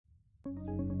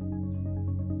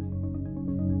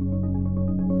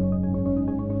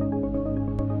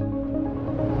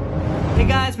Hey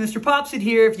guys, MrPopZit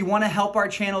here. If you want to help our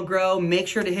channel grow, make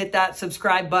sure to hit that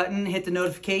subscribe button, hit the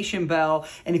notification bell,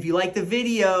 and if you like the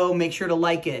video, make sure to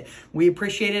like it. We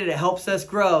appreciate it. It helps us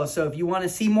grow. So if you want to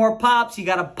see more pops, you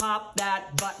got to pop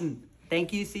that button.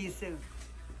 Thank you. See you soon.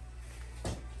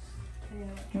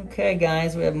 Okay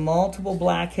guys, we have multiple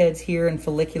blackheads here and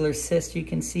follicular cysts you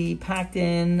can see packed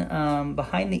in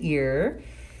behind the ear.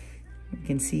 You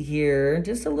can see here,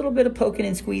 just a little bit of poking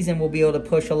and squeezing will be able to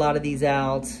push a lot of these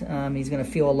out. He's gonna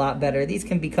feel a lot better. These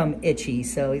can become itchy,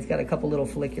 so he's got a couple little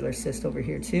follicular cysts over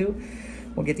here too.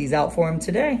 We'll get these out for him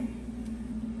today.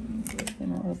 Just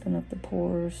gonna open up the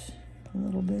pores a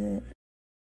little bit.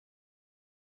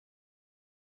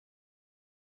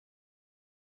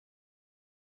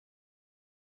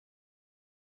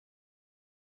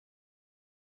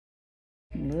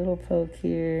 A little poke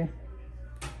here.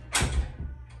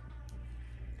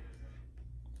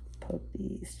 Poke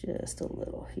these just a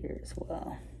little here as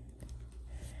well.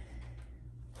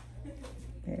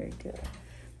 Very good.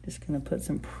 Just gonna put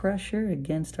some pressure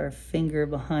against our finger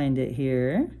behind it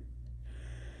here.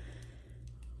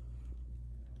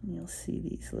 And you'll see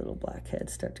these little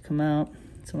blackheads start to come out.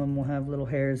 Some of them will have little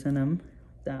hairs in them.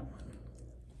 That one.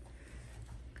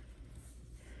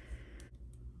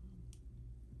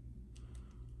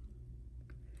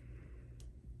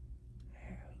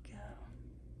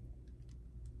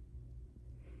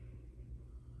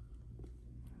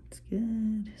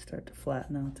 Good. Start to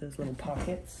flatten out those little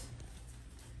pockets.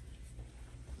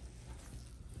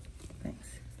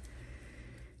 Thanks.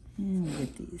 And we'll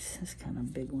get these kind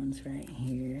of big ones right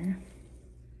here.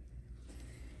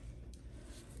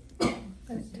 A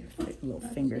little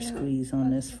finger squeeze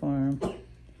on this for him.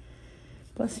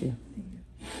 Bless you.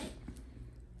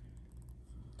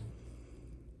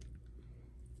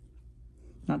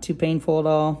 Not too painful at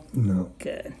all? No.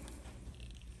 Good.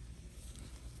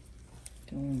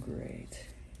 Doing great.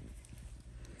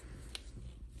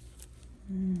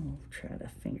 And we'll try to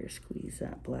finger squeeze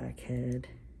that blackhead.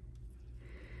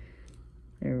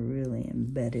 They're really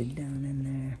embedded down in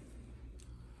there.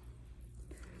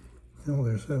 Oh,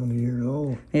 they're 70 years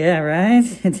old. Yeah, right?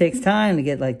 It takes time to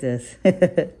get like this.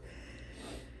 That's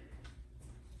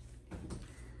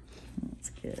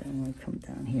good. And we'll come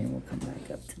down here and we'll come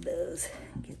back up to those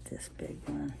and get this big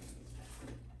one.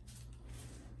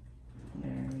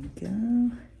 There we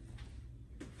go.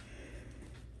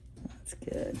 That's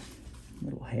good.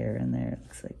 Little hair in there, it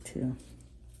looks like, too.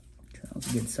 So that was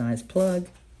a good size plug.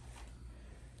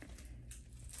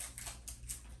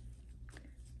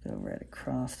 Go right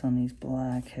across on these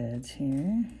blackheads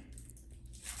here.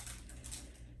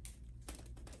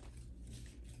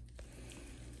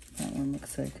 That one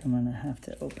looks like I'm going to have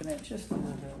to open it just a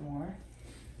little bit more.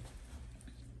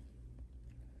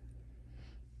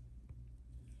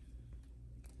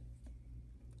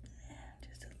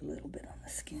 A little bit on the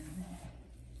skin there.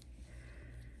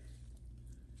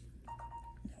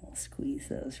 And we'll squeeze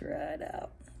those right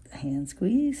out. The hand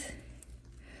squeeze.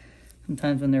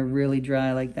 Sometimes when they're really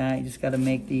dry like that, you just got to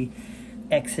make the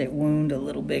exit wound a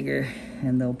little bigger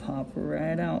and they'll pop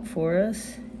right out for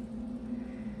us.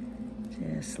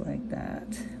 Just like that.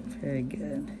 Very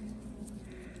good.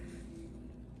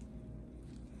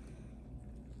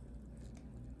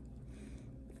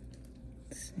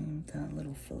 Same with that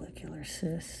little follicular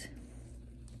cyst.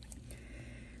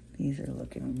 These are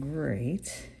looking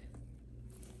great.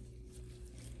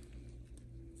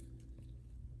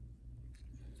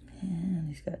 And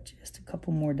he's got just a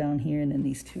couple more down here and then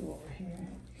these two over here.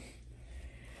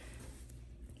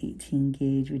 18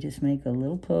 gauge, we just make a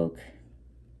little poke.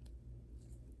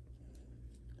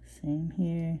 Same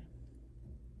here.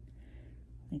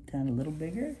 Make that a little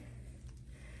bigger.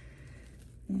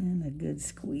 And a good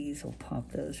squeeze will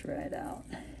pop those right out.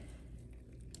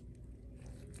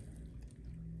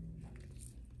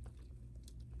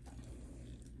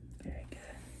 Very good.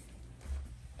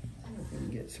 We can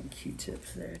get some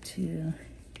Q-tips there too.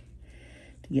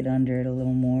 To get under it a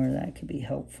little more, that could be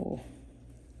helpful.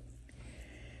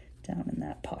 Down in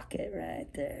that pocket right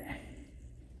there.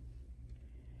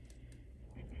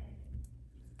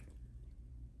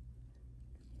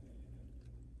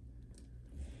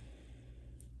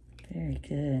 Very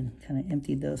good. Kind of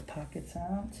emptied those pockets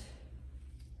out.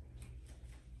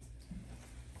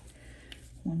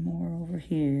 One more over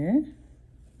here.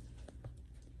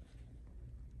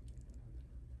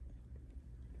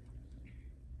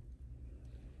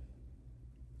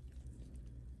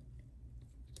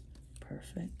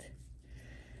 Perfect.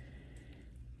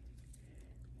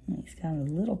 And he's got a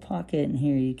little pocket in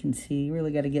here you can see. You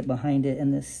really got to get behind it,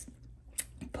 and this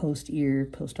post-ear,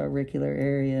 post-auricular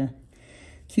area.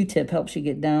 Q-tip helps you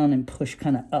get down and push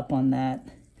kind of up on that.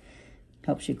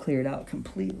 Helps you clear it out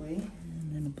completely.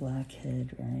 And then a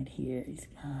blackhead right here he's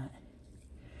got.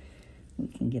 We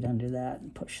can get under that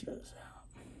and push those out.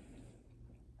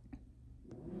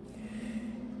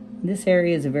 This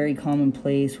area is a very common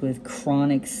place with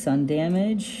chronic sun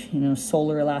damage, you know,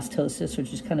 solar elastosis,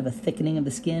 which is kind of a thickening of the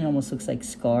skin, almost looks like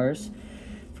scars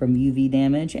from UV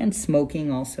damage, and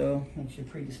smoking also makes you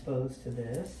predisposed to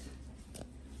this.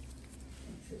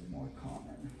 Makes it more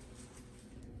common.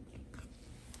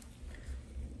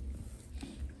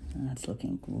 That's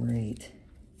looking great.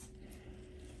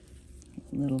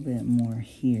 A little bit more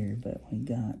here, but we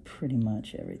got pretty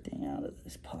much everything out of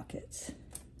those pockets.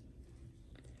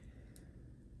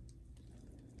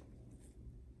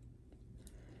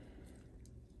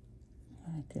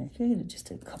 Right there. Okay, just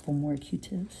a couple more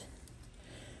Q-tips.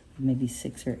 Maybe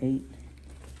 6 or 8.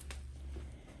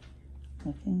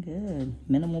 Looking good.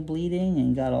 Minimal bleeding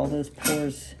and got all those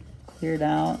pores cleared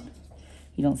out.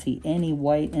 You don't see any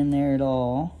white in there at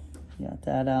all. Got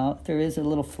that out. There is a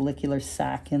little follicular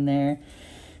sac in there.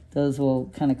 Those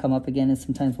will kind of come up again, and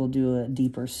sometimes we'll do a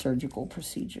deeper surgical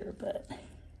procedure, but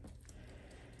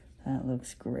that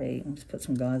looks great. I'll just put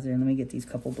some gauze there, and let me get these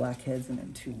couple blackheads and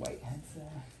then 2 whiteheads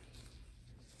there.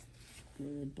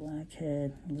 Good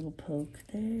blackhead, a little poke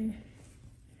there,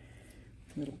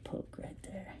 a little poke right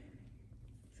there.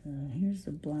 So here's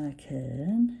the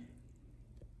blackhead.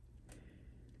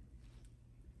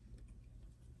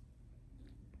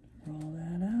 Roll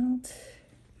that out.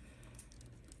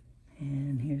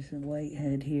 And here's the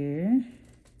whitehead here.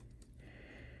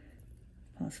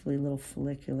 Possibly a little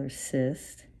follicular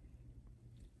cyst.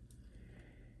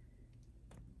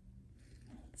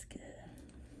 That's good.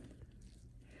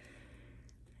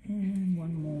 And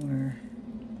one more.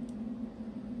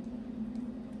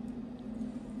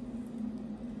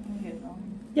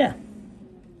 Yeah.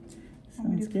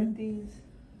 Sounds good.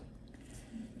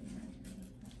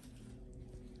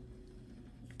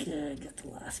 Good, got the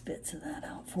last bits of that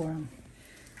out for him.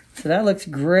 So that looks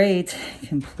great,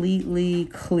 completely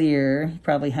clear.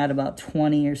 Probably had about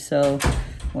 20 or so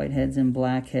whiteheads and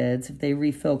blackheads. If they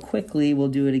refill quickly, we'll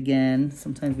do it again.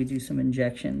 Sometimes we do some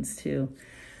injections too.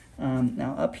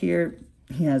 Now up here,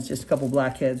 he has just a couple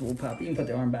blackheads. We'll pop, you can put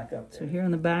the arm back up. So here on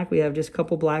the back, we have just a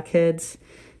couple blackheads.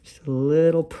 Just a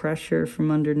little pressure from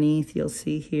underneath, you'll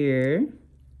see here.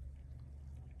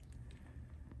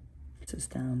 It's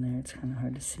down there. It's kind of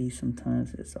hard to see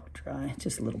sometimes. It's all dry.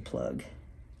 Just a little plug.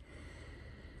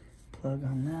 Plug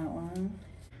on that one.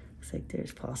 Looks like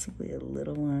there's possibly a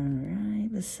little one right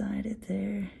beside it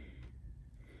there.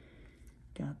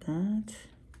 Got that.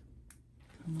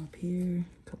 Come up here.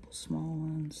 A couple small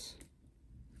ones.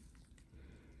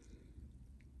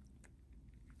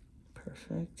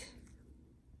 Perfect.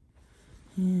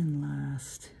 And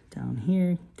last, down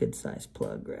here, good size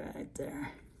plug right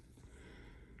there.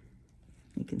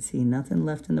 You can see nothing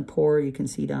left in the pore. You can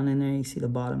see down in there, you see the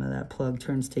bottom of that plug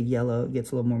turns to yellow. It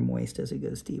gets a little more moist as it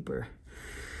goes deeper.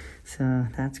 So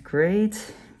that's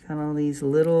great. Got all these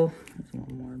little, there's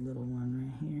one more little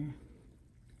one right here.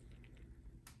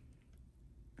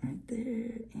 Right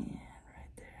there and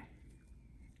right there.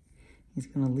 He's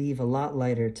gonna leave a lot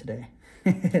lighter today.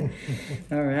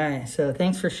 All right, so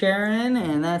thanks for sharing,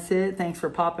 and that's it. Thanks for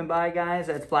popping by, guys.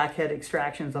 That's blackhead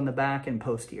extractions on the back and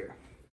post ear.